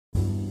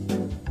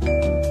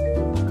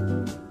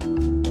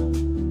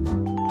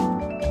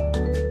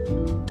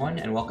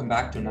welcome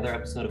back to another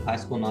episode of High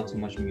School Not So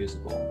Much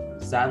Musical.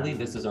 Sadly,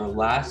 this is our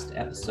last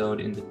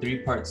episode in the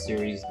three-part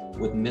series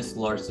with Miss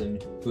Larson,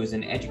 who is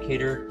an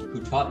educator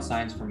who taught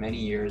science for many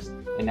years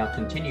and now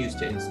continues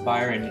to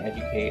inspire and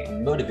educate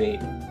and motivate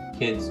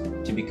kids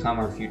to become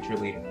our future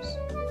leaders.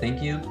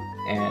 Thank you,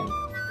 and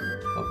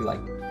hope you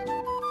like it.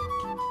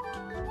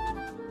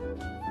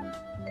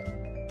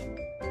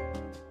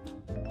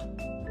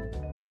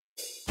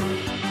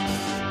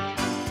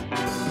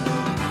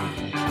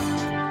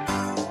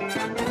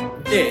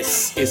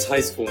 This is High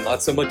School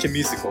Not So Much a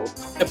Musical,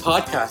 a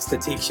podcast that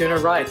takes you on a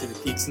ride through the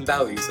peaks and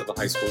valleys of a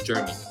high school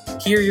journey.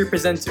 Here are your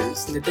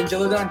presenters, Nitin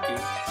Jaladanki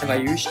and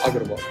Ayush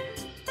Agarwal.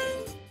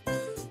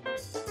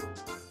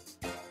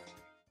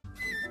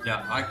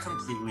 Yeah, I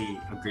completely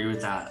agree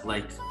with that.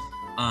 Like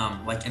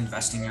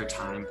investing your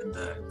time in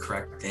the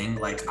correct thing.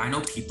 Like, I know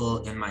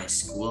people in my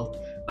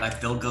school, like,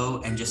 they'll go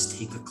and just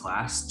take a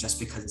class just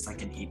because it's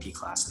like an AP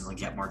class and they'll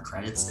get more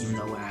credits, even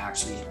though it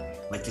actually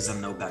like is of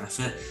no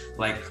benefit.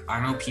 Like,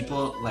 I know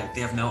people, like,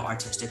 they have no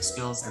artistic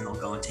skills and they'll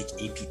go and take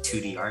AP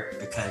 2D art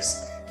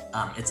because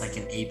it's like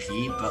an AP,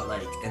 but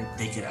like, and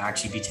they could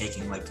actually be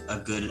taking like a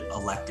good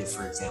elective,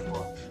 for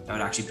example, that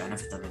would actually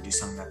benefit them and do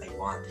something that they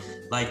want.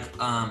 Like,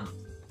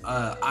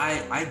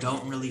 I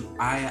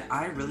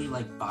really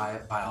like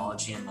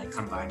biology and like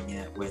combining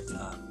it with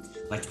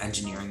like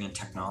engineering and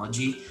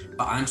technology,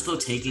 but I'm still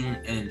taking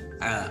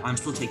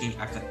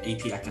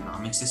AP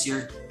economics this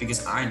year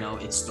because I know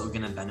it's still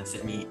going to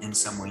benefit me in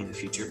some way in the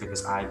future,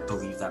 because I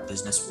believe that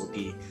business will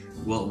be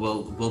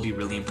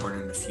really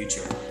important in the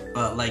future.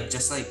 But like,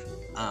 just like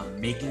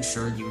making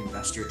sure you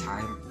invest your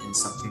time in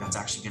something that's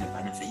actually going to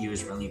benefit you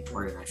is really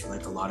important. I feel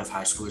like a lot of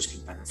high schoolers can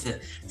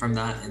benefit from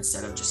that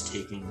instead of just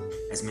taking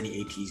as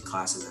many AP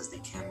classes as they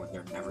can when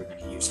they're never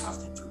going to use half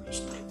the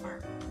information they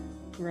learn.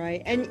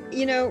 Right. And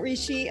you know,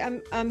 Rishi,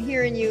 I'm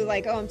hearing you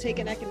like, oh, I'm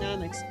taking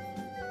economics.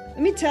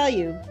 Let me tell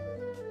you,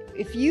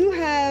 if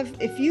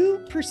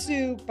you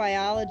pursue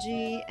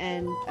biology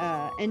and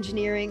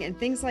engineering and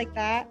things like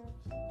that,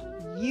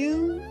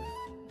 you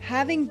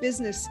having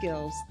business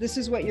skills, this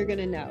is what you're going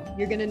to know.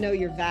 You're going to know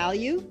your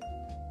value.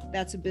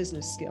 That's a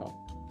business skill.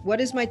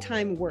 What is my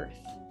time worth?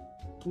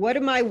 What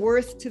am I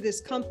worth to this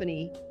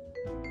company?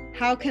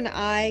 How can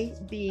I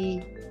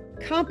be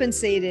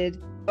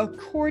compensated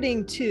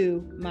according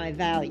to my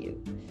value,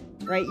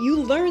 right? You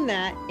learn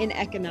that in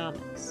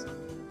economics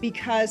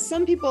because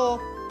some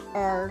people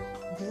are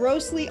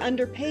grossly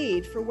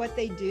underpaid for what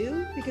they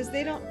do because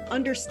they don't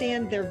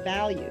understand their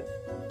value.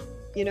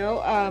 You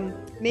know,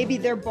 maybe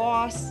their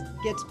boss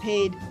gets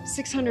paid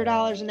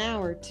 $600 an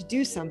hour to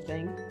do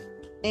something,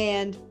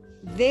 and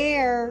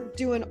they're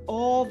doing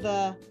all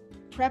the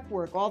prep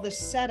work, all the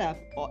setup,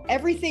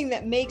 everything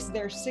that makes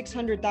their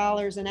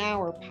 $600 an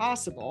hour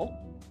possible,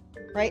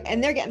 right?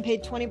 And they're getting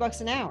paid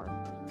 $20 an hour.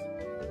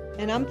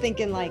 And I'm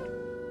thinking like,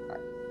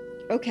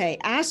 okay,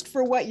 ask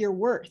for what you're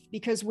worth,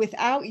 because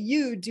without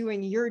you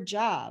doing your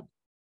job,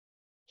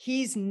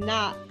 he's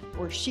not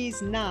or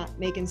she's not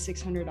making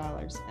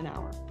 $600 an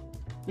hour.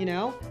 You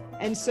know?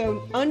 And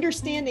so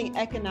understanding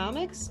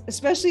economics,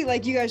 especially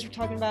like you guys were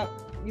talking about,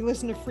 you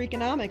listen to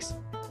Freakonomics,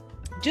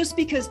 just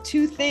because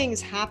two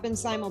things happen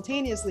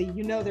simultaneously,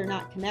 you know they're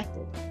not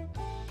connected,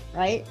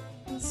 right?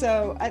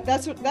 So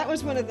that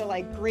was one of the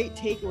like great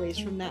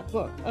takeaways from that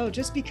book. Oh,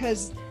 just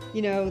because,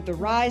 you know, the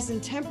rise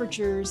in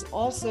temperatures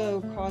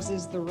also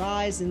causes the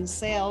rise in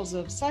sales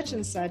of such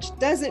and such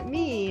doesn't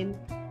mean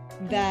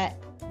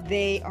that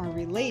they are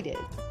related,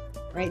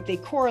 right? They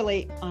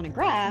correlate on a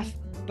graph,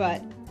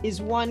 but is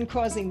one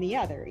causing the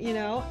other, you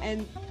know?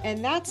 And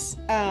that's,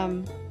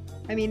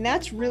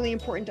 that's really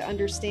important to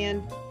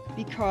understand,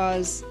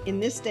 because in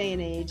this day and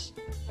age,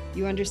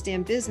 you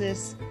understand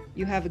business,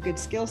 you have a good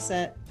skill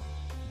set.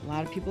 A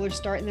lot of people are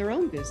starting their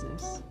own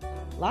business.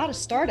 A lot of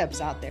startups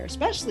out there,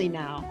 especially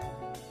now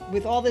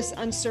with all this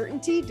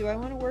uncertainty. Do I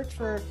want to work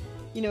for,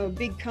 you know, a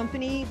big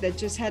company that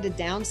just had to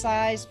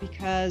downsize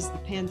because the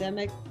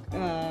pandemic,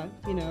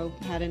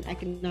 had an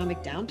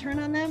economic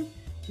downturn on them?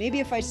 Maybe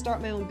if I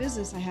start my own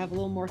business, I have a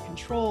little more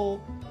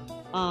control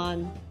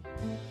on,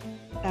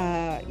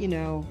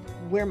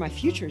 where my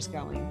future is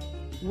going.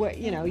 What,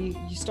 you know,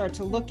 you start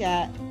to look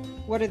at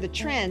what are the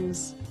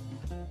trends.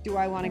 Do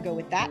I want to go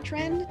with that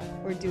trend,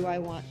 or do I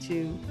want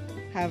to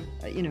have,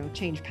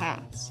 change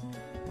paths,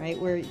 right?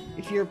 Where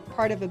if you're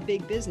part of a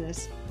big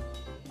business,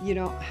 you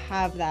don't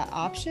have that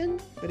option.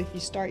 But if you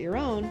start your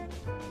own,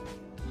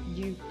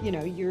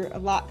 you're a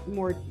lot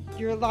more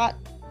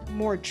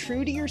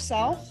true to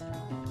yourself.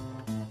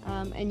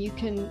 And you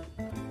can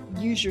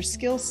use your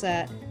skill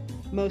set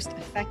most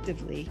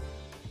effectively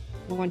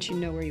once you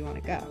know where you want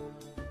to go.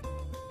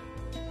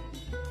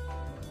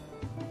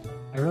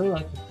 I really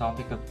like the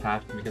topic of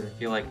passion because I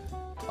feel like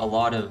a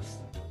lot of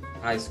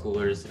high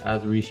schoolers,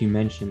 as Rishi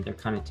mentioned, they're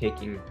kind of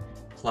taking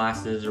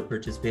classes or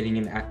participating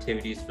in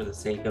activities for the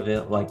sake of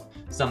it. Like,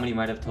 somebody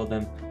might have told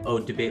them, oh,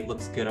 debate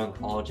looks good on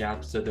college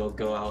apps, so they'll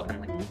go out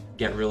and like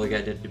get really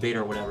good at debate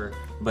or whatever.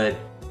 But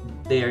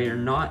they are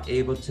not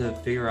able to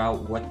figure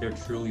out what they're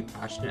truly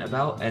passionate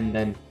about and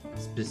then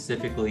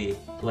specifically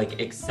like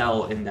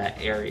excel in that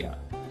area.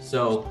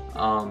 So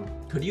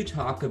could you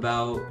talk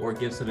about or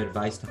give some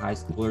advice to high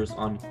schoolers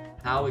on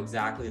how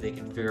exactly they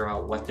can figure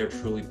out what they're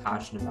truly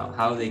passionate about,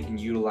 how they can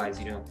utilize,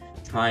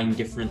 trying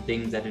different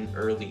things at an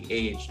early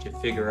age to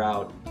figure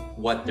out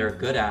what they're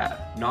good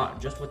at,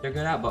 not just what they're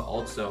good at, but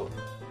also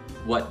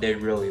what they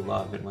really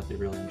love and what they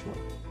really enjoy?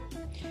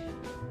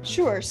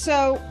 Sure.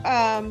 So,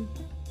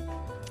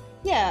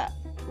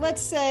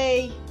 let's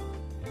say,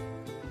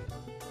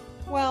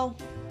 well,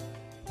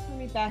 let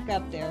me back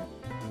up there.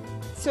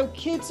 So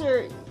kids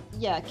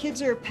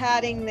are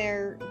padding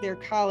their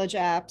college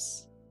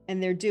apps,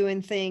 and they're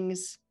doing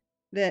things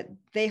that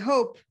they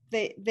hope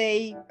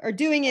they are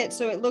doing it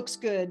so it looks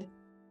good,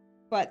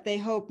 but they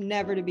hope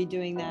never to be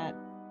doing that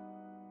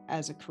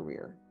as a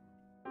career,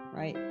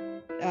 right?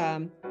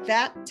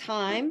 That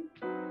time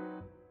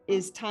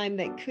is time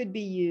that could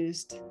be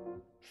used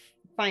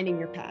finding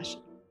your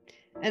passion.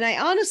 And I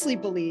honestly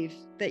believe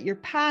that your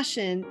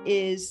passion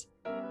is,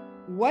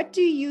 what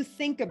do you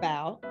think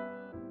about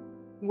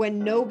when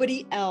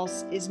nobody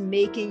else is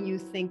making you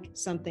think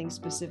something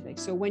specific?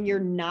 So when you're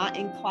not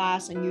in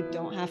class and you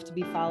don't have to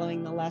be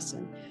following the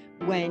lesson,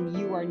 when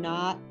you are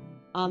not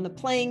on the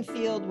playing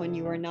field, when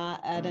you are not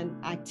at an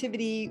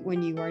activity,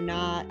 when you are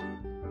not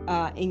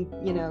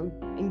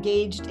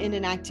engaged in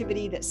an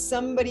activity that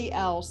somebody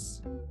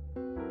else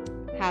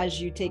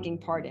has you taking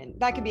part in.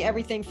 That could be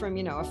everything from,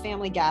 a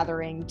family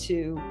gathering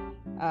to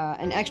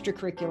an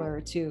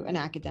extracurricular to an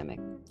academic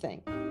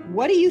thing.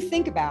 What do you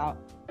think about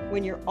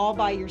when you're all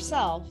by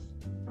yourself?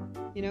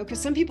 Because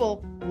some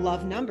people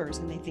love numbers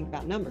and they think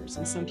about numbers,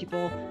 and some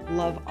people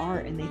love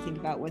art and they think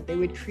about what they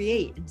would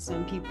create, and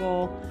some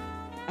people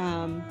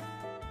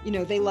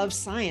they love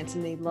science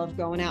and they love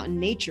going out in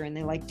nature and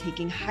they like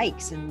taking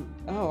hikes, and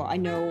I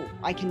know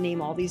I can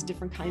name all these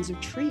different kinds of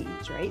trees,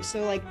 right?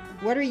 So like,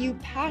 what are you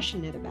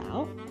passionate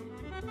about?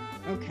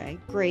 Okay,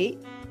 great.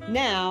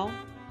 Now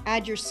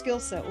add your skill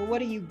set. Well,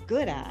 what are you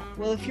good at?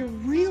 Well, if you're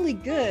really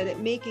good at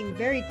making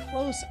very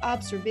close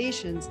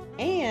observations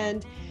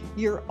and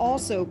you're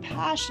also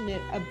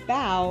passionate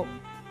about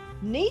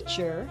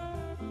nature,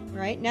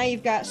 right? Now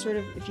you've got sort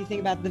of, if you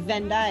think about the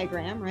Venn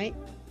diagram, right?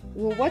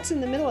 Well, what's in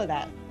the middle of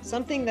that?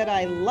 Something that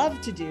I love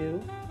to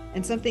do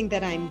and something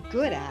that I'm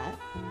good at.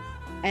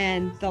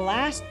 And the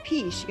last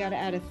piece, you got to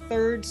add a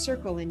third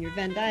circle in your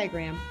Venn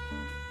diagram.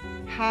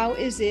 How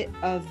is it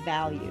of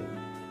value?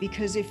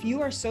 Because if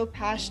you are so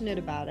passionate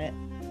about it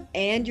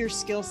and your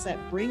skill set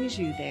brings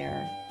you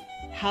there,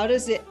 how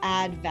does it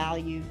add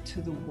value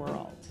to the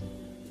world?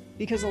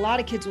 Because a lot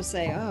of kids will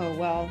say, oh,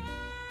 well,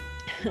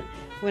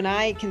 when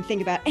I can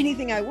think about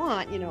anything I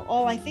want,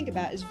 all I think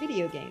about is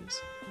video games.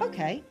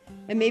 Okay.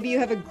 And maybe you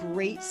have a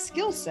great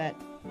skill set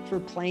for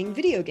playing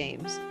video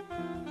games,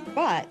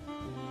 but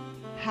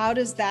how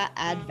does that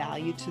add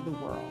value to the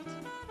world?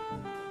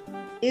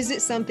 Is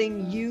it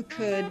something you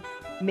could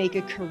make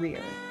a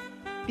career?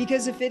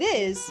 Because if it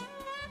is,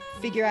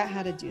 figure out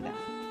how to do that.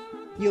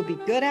 You'll be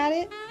good at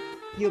it,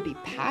 you'll be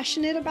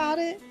passionate about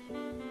it,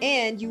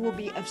 and you will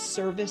be of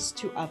service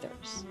to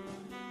others.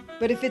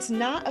 But if it's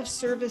not of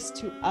service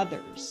to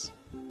others,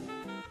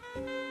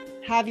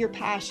 have your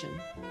passion,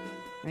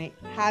 right?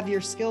 Have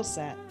your skill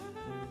set,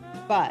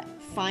 but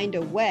find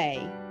a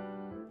way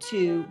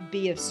to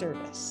be of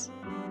service,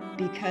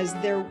 because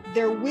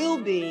there will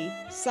be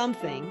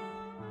something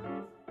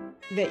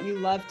that you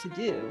love to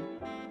do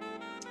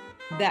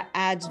that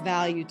adds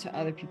value to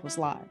other people's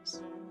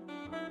lives.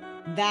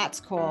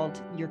 That's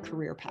called your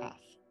career path,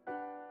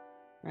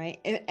 right?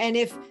 And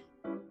if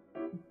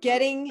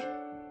getting,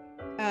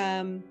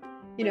 I'm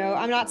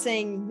not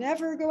saying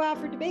never go out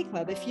for debate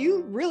club. If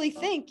you really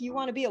think you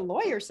want to be a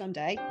lawyer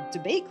someday,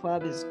 debate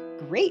club is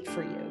great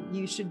for you.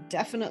 You should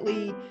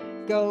definitely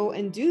go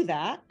and do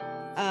that.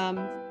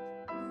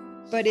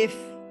 But if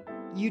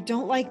you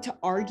don't like to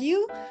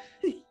argue,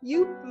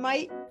 you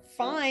might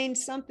find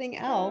something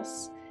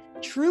else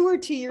truer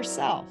to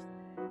yourself.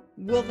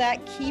 Will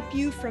that keep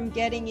you from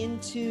getting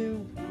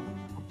into,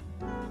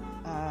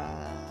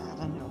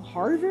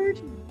 Harvard?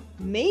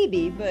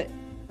 Maybe, but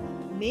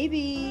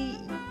maybe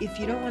if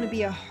you don't want to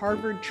be a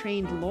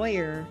Harvard-trained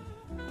lawyer,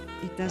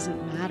 it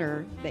doesn't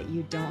matter that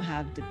you don't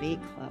have debate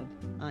club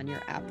on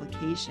your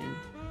application,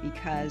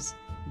 because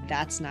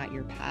that's not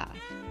your path.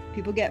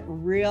 People get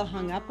real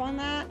hung up on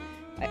that.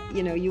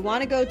 You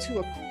want to go to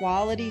a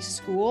quality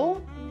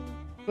school,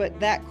 but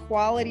that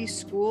quality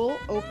school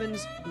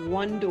opens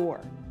one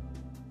door.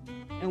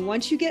 And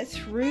once you get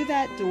through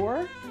that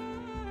door,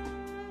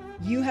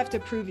 you have to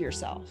prove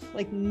yourself.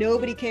 Like,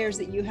 nobody cares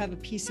that you have a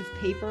piece of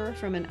paper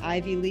from an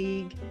Ivy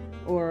League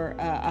or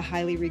a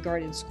highly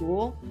regarded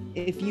school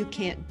if you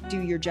can't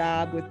do your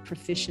job with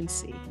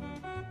proficiency.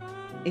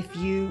 If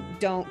you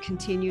don't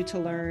continue to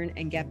learn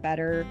and get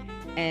better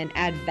and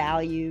add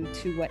value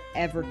to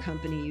whatever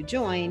company you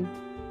join,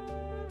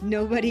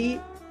 nobody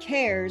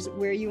cares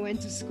where you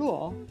went to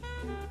school,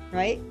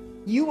 right?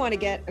 You want to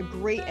get a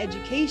great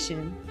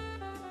education,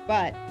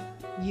 but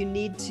you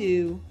need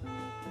to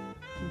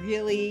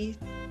really,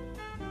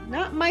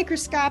 not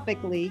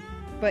microscopically,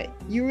 but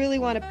you really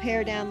want to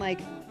pare down like,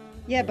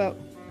 yeah, but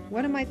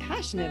what am I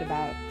passionate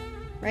about?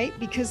 Right?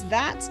 Because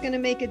that's going to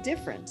make a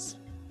difference.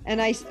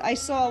 And I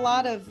saw a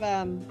lot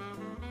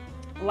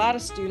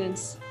of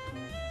students,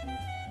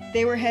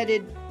 they were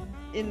headed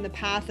in the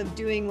path of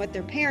doing what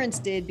their parents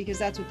did because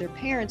that's what their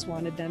parents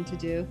wanted them to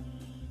do.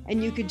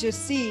 And you could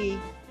just see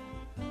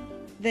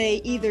they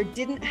either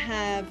didn't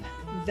have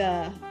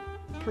the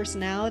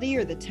personality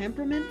or the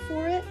temperament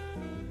for it.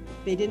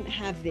 They didn't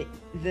have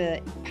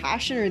the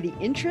passion or the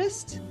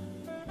interest.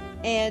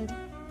 And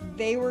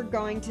they were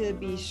going to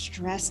be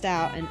stressed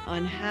out and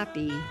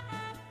unhappy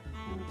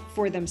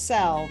for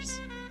themselves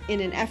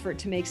in an effort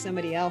to make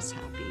somebody else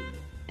happy.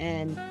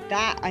 And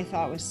that I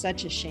thought was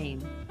such a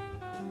shame,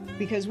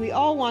 because we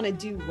all want to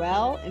do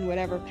well in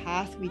whatever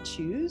path we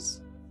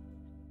choose.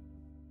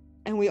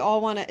 And we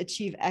all want to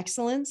achieve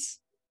excellence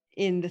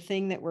in the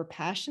thing that we're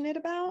passionate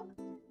about.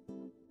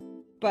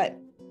 But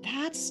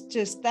that's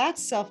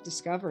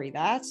self-discovery.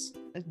 That's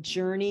a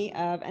journey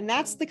of, and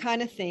that's the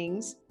kind of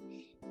things,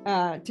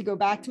 to go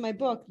back to my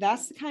book,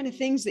 that's the kind of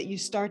things that you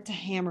start to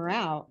hammer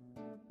out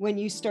when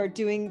you start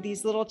doing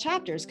these little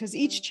chapters, because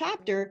each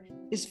chapter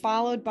is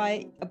followed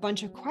by a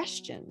bunch of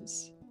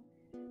questions.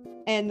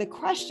 And the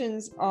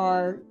questions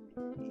are,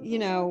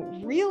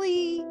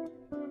 really,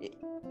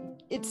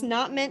 it's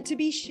not meant to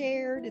be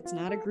shared. It's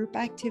not a group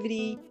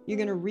activity. You're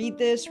going to read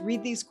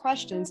these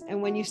questions.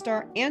 And when you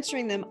start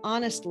answering them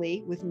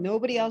honestly with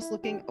nobody else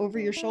looking over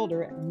your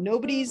shoulder,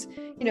 nobody's,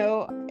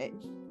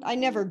 I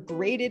never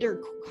graded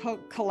or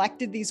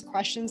collected these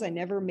questions. I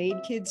never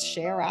made kids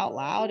share out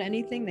loud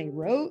anything they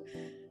wrote.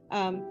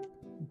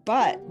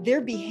 But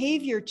their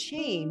behavior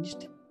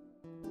changed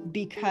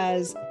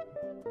because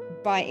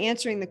by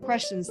answering the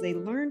questions, they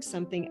learned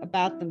something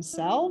about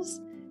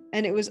themselves.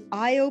 And it was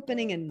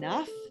eye-opening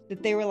enough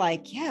that they were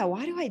like, yeah,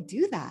 why do I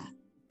do that?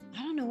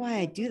 I don't know why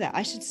I do that.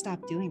 I should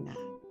stop doing that.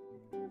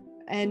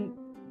 And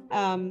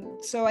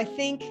so I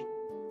think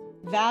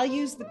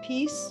values the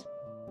piece.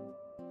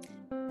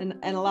 And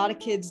a lot of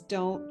kids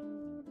don't,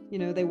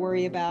 they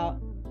worry about,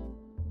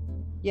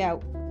 yeah,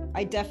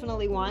 I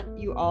definitely want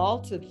you all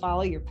to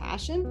follow your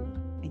passion.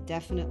 I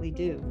definitely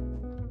do.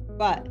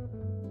 But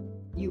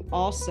you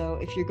also,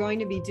 if you're going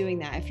to be doing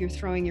that, if you're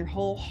throwing your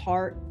whole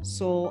heart,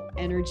 soul,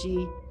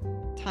 energy,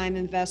 time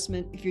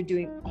investment, if you're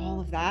doing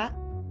all of that,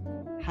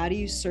 how do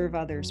you serve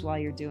others while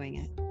you're doing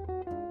it?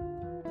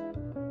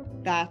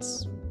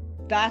 That's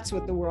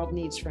what the world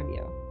needs from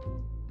you,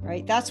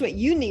 right? That's what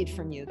you need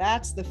from you.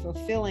 That's the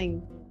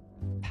fulfilling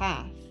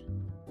path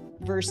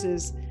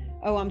versus,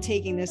 oh, I'm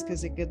taking this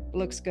because it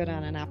looks good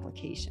on an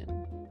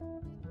application.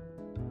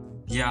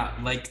 Yeah,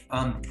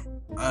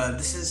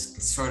 this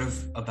is sort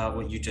of about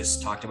what you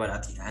just talked about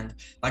at the end.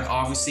 Like,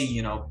 obviously,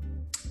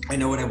 I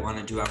know what I want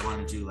to do. I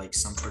want to do like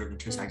some sort of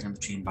intersection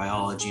between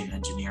biology and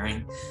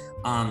engineering.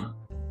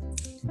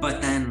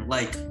 But then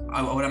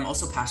what I'm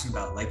also passionate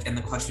about, and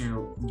the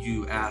question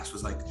you asked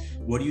was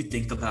what do you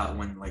think about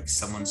when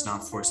someone's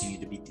not forcing you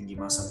to be thinking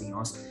about something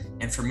else?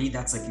 And for me,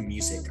 that's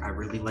music. I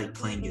really like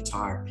playing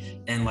guitar,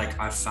 and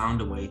I've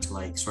found a way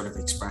to sort of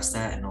express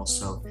that and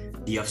also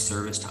be of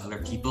service to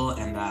other people.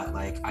 And that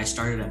I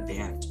started a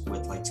band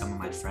with some of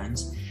my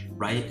friends,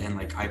 right? And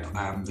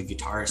I'm the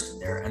guitarist in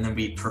there, and then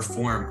we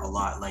perform a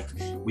lot.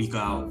 We go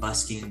out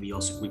busking,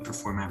 we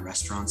perform at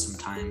restaurants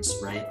sometimes,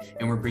 right?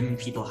 And we're bringing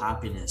people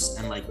happiness.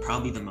 And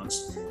probably the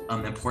most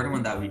important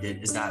one that we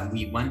did is that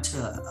we went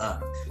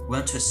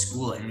to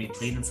school and we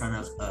played in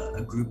front of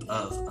a group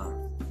of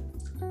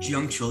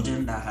young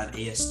children that had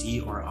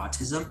ASD or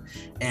autism,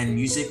 and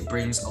music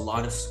brings a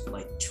lot of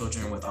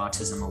children with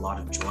autism a lot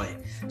of joy.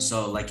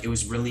 So it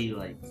was really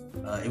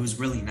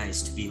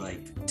nice to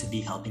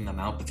be helping them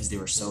out because they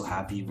were so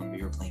happy when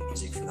we were playing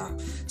music for them.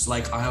 So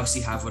I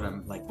obviously have what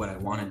I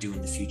want to do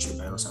in the future,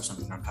 but I also have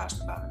something I'm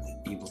passionate about,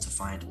 and be able to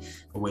find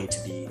a way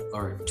to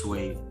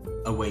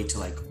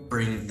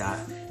bring that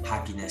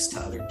happiness to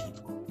other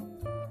people.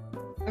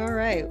 All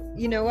right.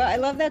 You know what? I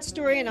love that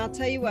story. And I'll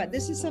tell you what,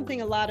 this is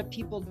something a lot of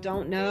people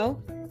don't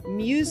know.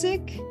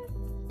 Music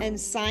and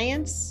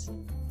science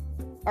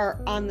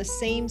are on the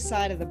same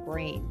side of the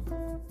brain.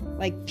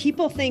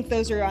 People think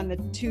those are on the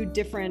two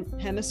different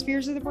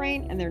hemispheres of the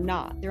brain, and they're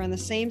not. They're on the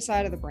same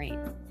side of the brain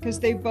because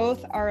they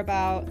both are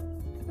about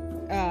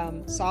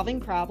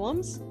solving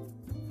problems,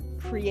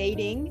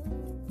 creating,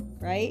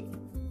 right?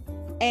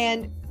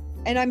 And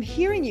I'm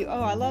hearing you,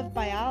 oh, I love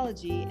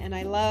biology and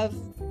I love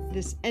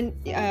this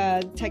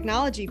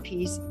technology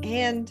piece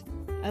and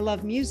I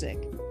love music.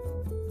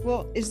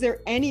 Well, is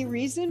there any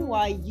reason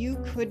why you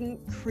couldn't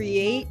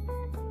create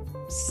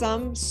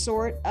some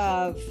sort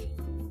of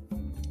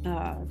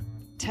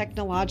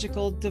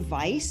technological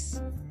device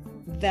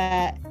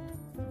that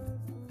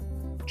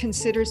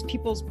considers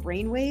people's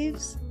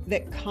brainwaves,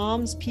 that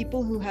calms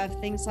people who have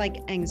things like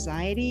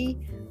anxiety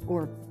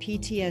or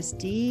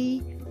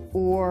PTSD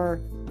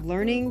or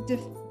learning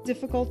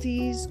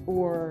difficulties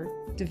or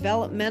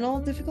developmental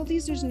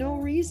difficulties? There's no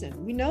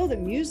reason. We know that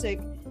music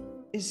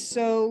is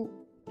so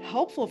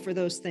helpful for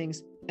those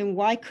things. And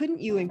why couldn't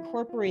you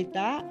incorporate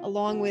that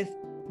along with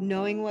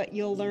knowing what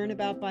you'll learn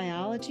about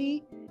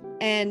biology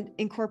and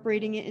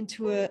incorporating it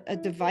into a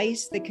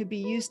device that could be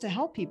used to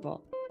help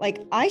people.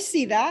 Like I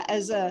see that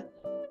as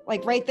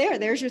like right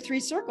there's your 3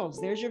 circles.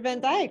 There's your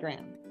Venn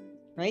diagram,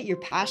 right? You're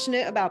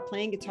passionate about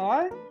playing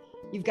guitar.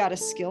 You've got a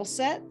skill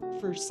set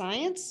for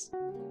science.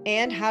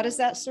 And how does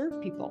that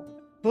serve people?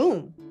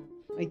 Boom.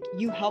 Like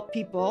you help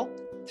people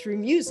through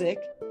music.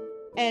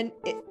 And,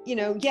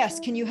 yes,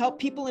 can you help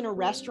people in a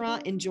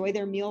restaurant enjoy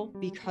their meal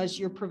because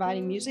you're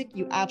providing music?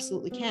 You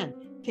absolutely can.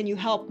 Can you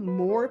help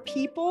more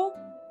people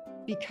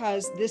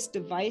because this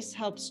device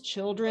helps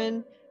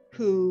children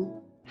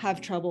who have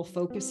trouble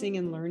focusing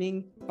and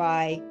learning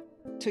by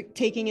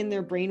taking in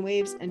their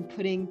brainwaves and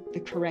putting the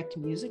correct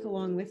music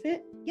along with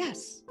it?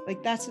 Yes,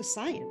 like that's a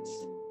science,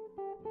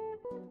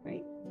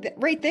 right?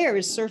 Right there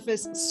is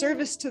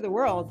service to the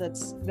world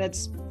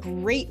that's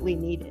greatly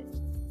needed.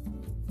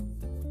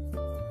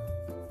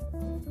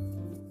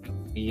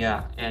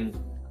 Yeah, and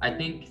I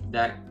think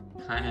that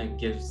kind of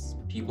gives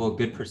people a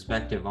good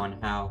perspective on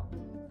how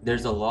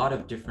there's a lot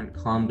of different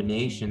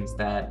combinations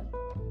that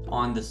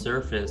on the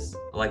surface,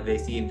 like they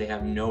seem they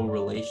have no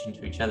relation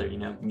to each other,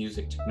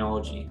 music,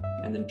 technology,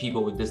 and then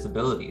people with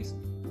disabilities.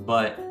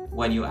 But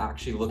when you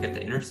actually look at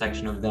the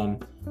intersection of them,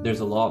 there's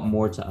a lot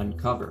more to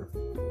uncover.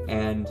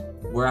 And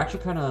we're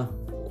actually kind of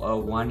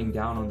winding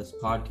down on this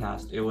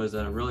podcast. It was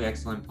a really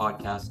excellent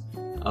podcast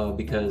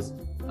because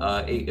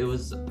it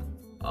was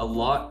a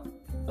lot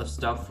of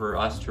stuff for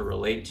us to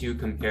relate to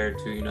compared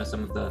to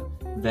some of the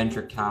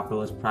venture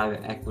capitalist,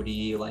 private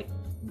equity, like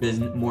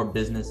more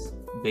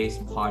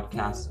business-based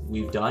podcasts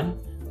we've done.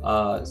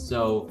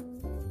 So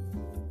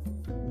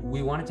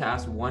we wanted to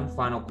ask one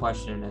final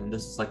question, and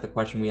this is like the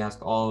question we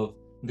ask all of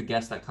the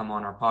guests that come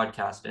on our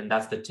podcast, and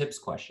that's the tips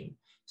question.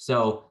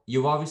 So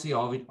you've obviously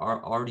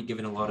already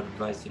given a lot of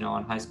advice,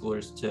 on high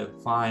schoolers to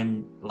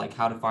find, like,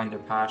 how to find their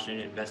passion,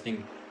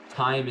 investing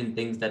time in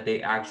things that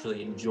they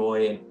actually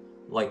enjoy and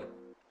like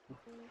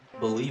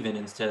believe in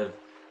instead of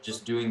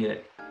just doing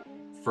it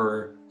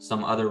for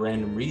some other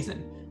random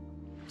reason.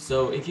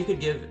 So if you could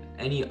give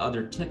any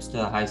other tips to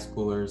the high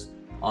schoolers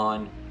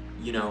on,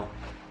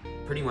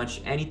 pretty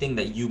much anything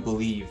that you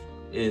believe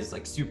is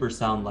like super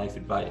sound life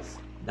advice,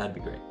 that'd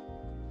be great.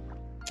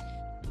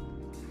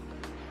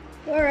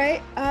 All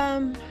right.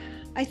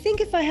 I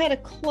think if I had to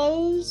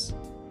close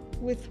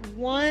with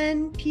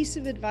one piece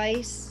of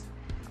advice,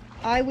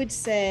 I would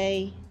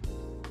say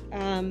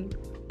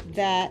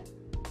that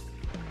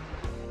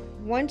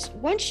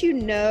once you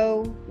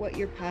know what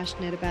you're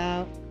passionate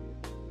about,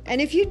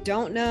 and if you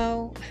don't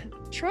know,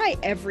 try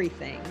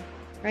everything,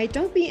 right?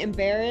 Don't be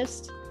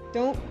embarrassed.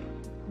 Don't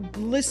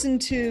listen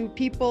to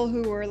people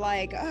who are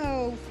like,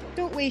 oh,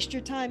 don't waste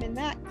your time in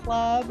that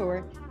club,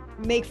 or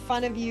make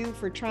fun of you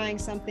for trying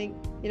something.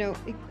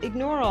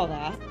 Ignore all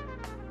that.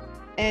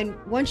 And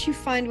once you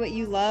find what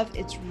you love,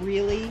 it's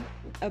really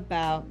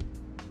about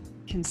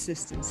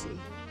consistency.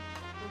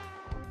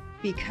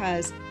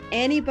 Because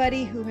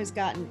anybody who has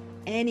gotten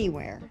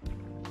anywhere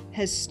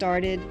has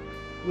started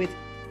with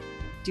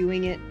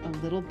doing it a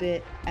little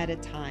bit at a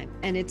time.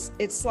 And it's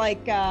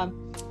like,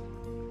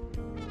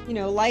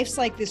 life's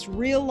like this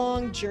real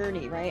long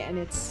journey, right? And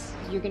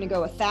you're going to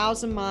go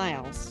 1,000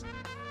 miles.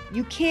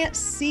 You can't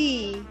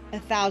see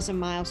 1,000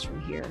 miles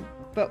from here,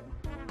 but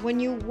when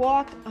you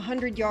walk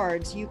 100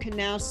 yards, you can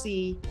now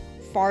see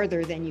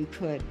farther than you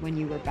could when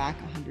you were back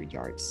 100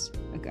 yards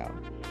ago.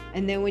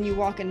 And then when you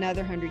walk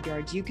another 100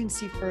 yards, you can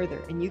see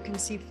further and you can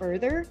see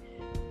further.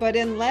 But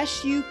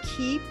unless you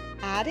keep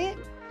at it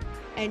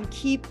and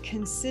keep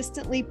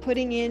consistently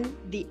putting in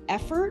the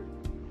effort,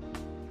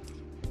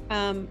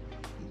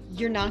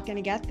 you're not going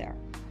to get there.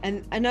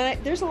 And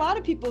there's a lot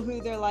of people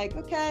who they're like,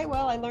 okay,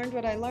 well, I learned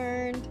what I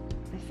learned.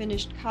 I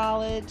finished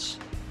college,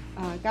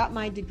 got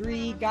my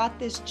degree, got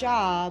this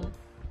job,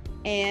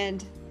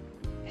 and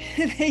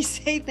they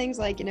say things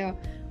like, oh,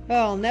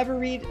 I'll never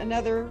read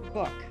another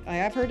book.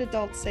 I've heard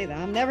adults say that.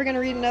 I'm never going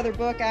to read another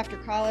book after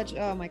college.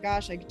 Oh my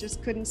gosh, I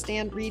just couldn't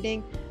stand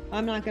reading.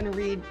 I'm not going to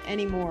read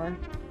anymore.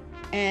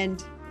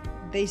 And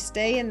they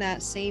stay in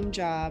that same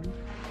job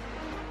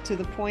to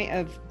the point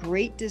of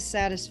great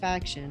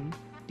dissatisfaction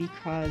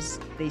because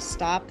they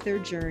stop their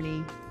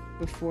journey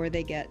before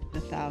they get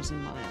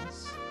 1,000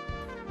 miles.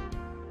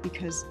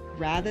 Because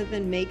rather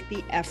than make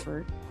the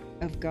effort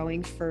of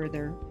going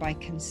further by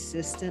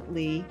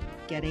consistently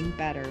getting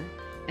better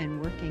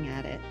and working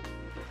at it,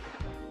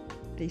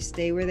 they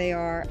stay where they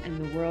are and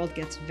the world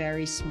gets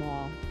very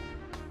small.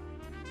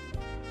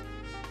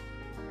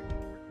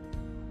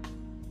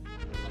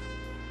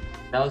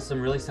 That was some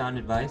really sound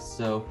advice.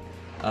 So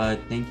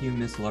thank you,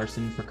 Ms.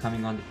 Larson, for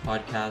coming on the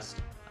podcast.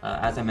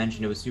 As I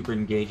mentioned, it was super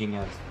engaging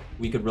as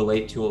we could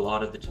relate to a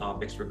lot of the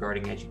topics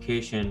regarding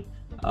education.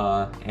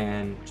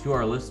 And to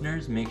our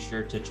listeners, make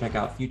sure to check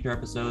out future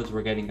episodes.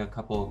 We're getting a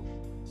couple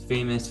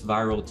famous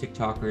viral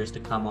TikTokers to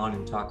come on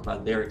and talk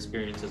about their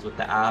experiences with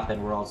the app.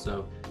 And we're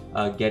also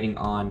getting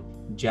on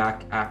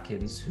Jack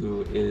Atkins,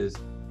 who is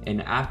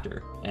an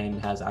actor and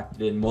has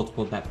acted in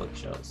multiple Netflix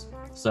shows.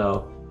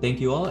 So thank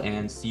you all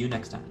and see you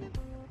next time.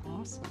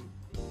 Awesome.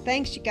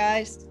 Thanks, you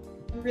guys.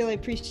 Really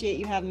appreciate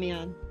you having me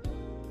on.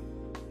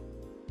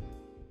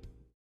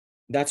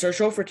 That's our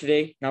show for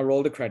today. Now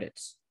roll the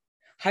credits.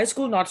 High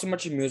School Not So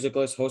Much a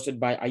Musical is hosted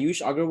by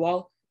Ayush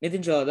Agarwal,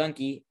 Nitin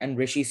Jaladanki, and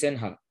Rishi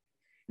Sinha.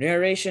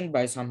 Narration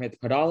by Samhit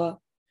Padala.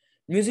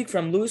 Music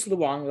from Louis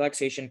Luang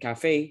Relaxation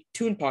Cafe,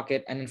 Tune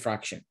Pocket, and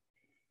Infraction.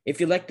 If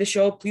you like the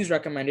show, please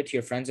recommend it to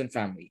your friends and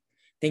family.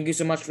 Thank you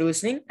so much for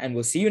listening, and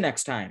we'll see you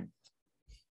next time.